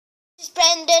This is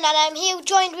Brendan and I'm here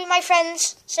joined with my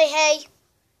friends. Say hey.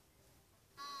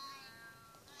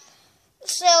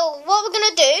 So what we're going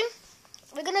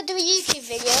to do a YouTube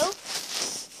video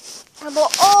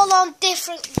about all on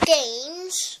different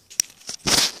games.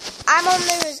 I'm on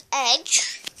Mirror's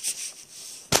Edge.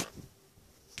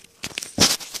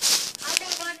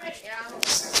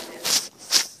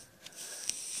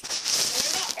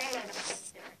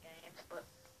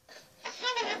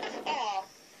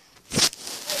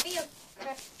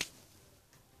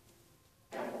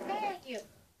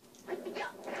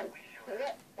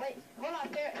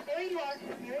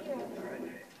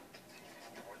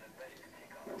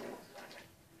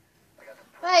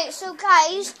 Right, so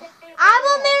guys, I'm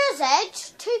on Mirror's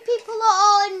Edge. Two people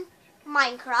are on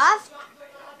Minecraft.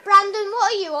 Brandon,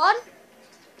 what are you on?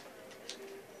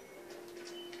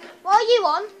 What are you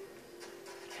on?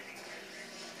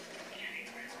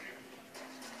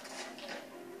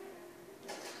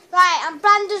 Right, and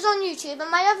Brandon's on YouTube,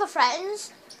 and my other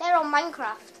friends, they're on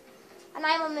Minecraft. And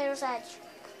I'm on Mirror's Edge.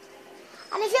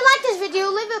 And if you like this video,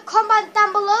 leave a comment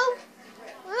down below.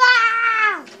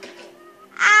 Ah!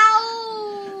 Ow!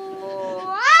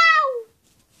 Ow!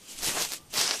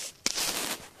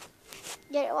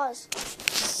 Yeah, it was.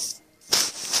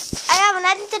 I haven't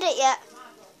edited it yet.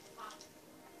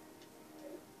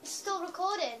 It's still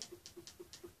recording.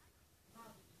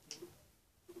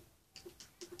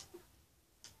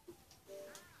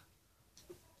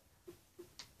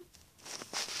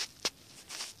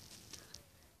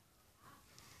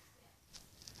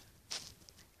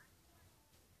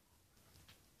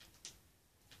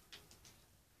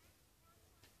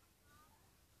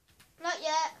 Not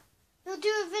yet. We'll do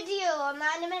a video on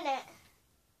that in a minute.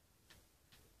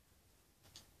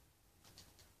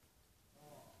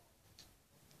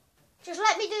 Just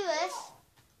let me do this.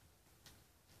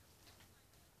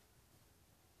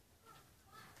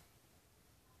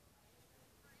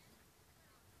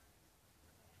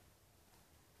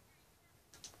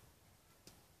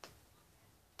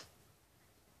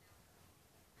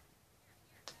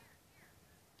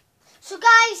 So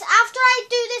guys, after I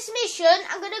do this mission,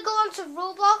 I'm going to go on to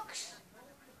Roblox.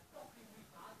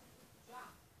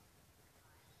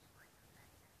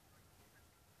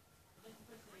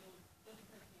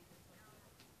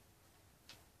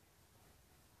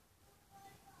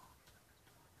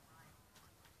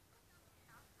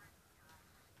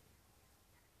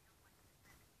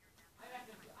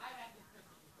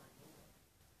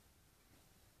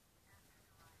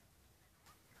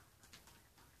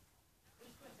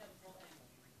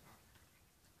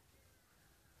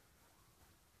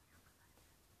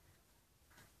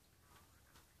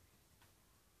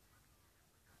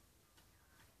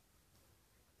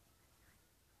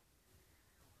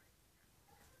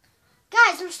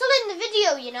 Guys, I'm still in the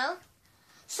video, you know.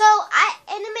 So,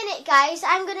 in a minute, guys,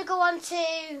 I'm going to go on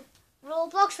to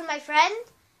Roblox with my friend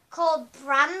called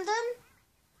Brandon.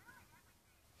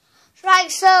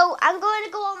 Right, so I'm going to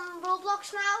go on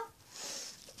Roblox now.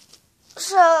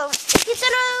 So, if you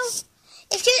don't know,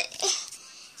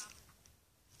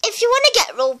 if you want to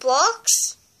get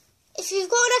Roblox, if you've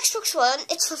got an Xbox One,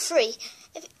 it's for free.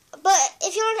 But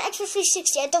if you're on an Xbox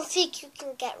 360, I don't think you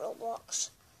can get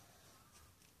Roblox.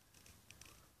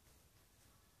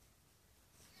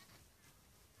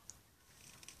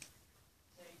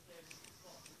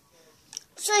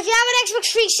 So if you have an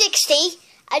Xbox 360,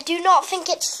 I do not think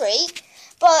it's free.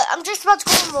 But I'm just about to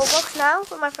go on Roblox now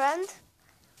with my friend.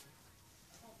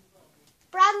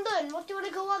 Brandon, what do you want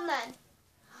to go on then?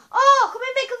 Oh, can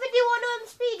we make a video on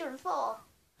Speedrun 4?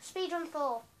 Speedrun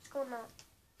 4. Let's go on now.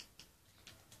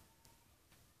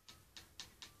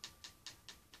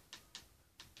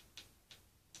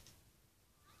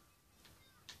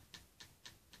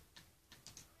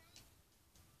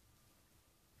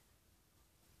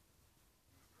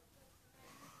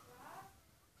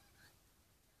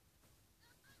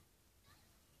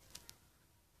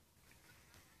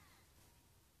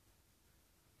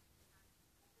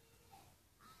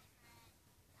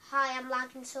 Hi, I'm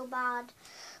lagging so bad.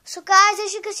 So guys,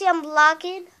 as you can see, I'm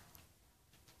lagging.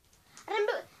 And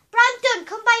Brandon,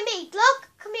 come by me. Look,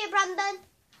 come here, Brandon.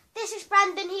 This is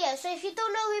Brandon here. So if you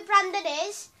don't know who Brandon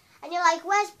is, and you're like,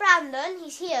 where's Brandon?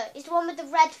 He's here. He's the one with the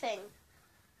red thing.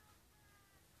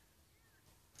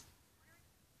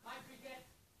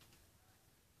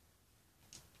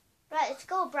 Right, let's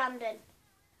go, Brandon.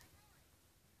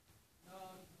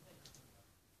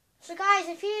 So guys,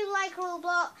 if you like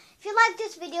Roblox, if you like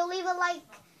this video, leave a like.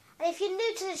 And if you're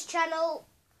new to this channel,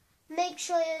 make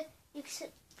sure you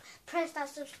press that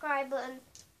subscribe button.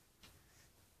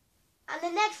 And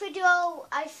the next video,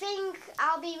 I think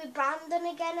I'll be with Brandon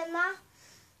again and that.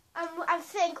 I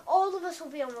think all of us will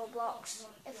be on Roblox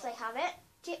if they have it.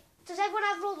 Does everyone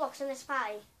have Roblox in this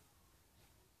party?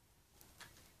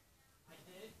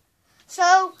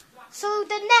 So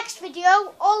the next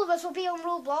video, all of us will be on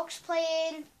Roblox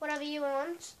playing whatever you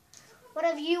want.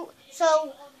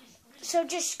 So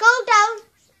just scroll down,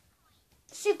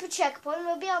 Super Checkpoint,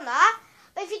 we'll be on that.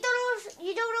 But if you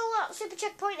don't know what Super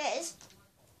Checkpoint is,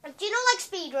 do you know like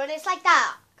speedrun? It's like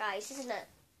that, guys, isn't it?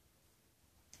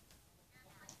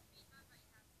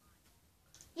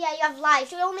 Yeah, you have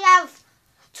lives. You only have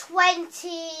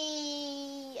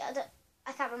 20.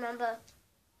 I can't remember.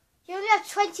 You only have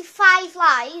 25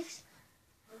 lives.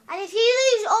 And if you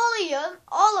lose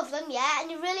all of them, yeah,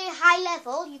 and you're really high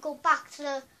level, you go back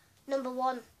to number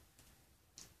 1.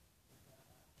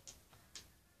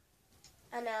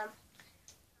 And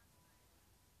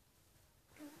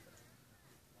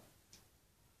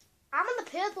I'm on the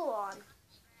purple one.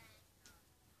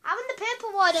 I'm on the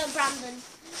purple one, Brandon.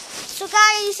 So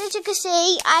guys, as you can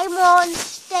see, I'm on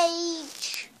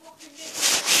stage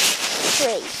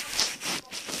 3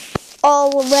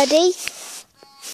 already.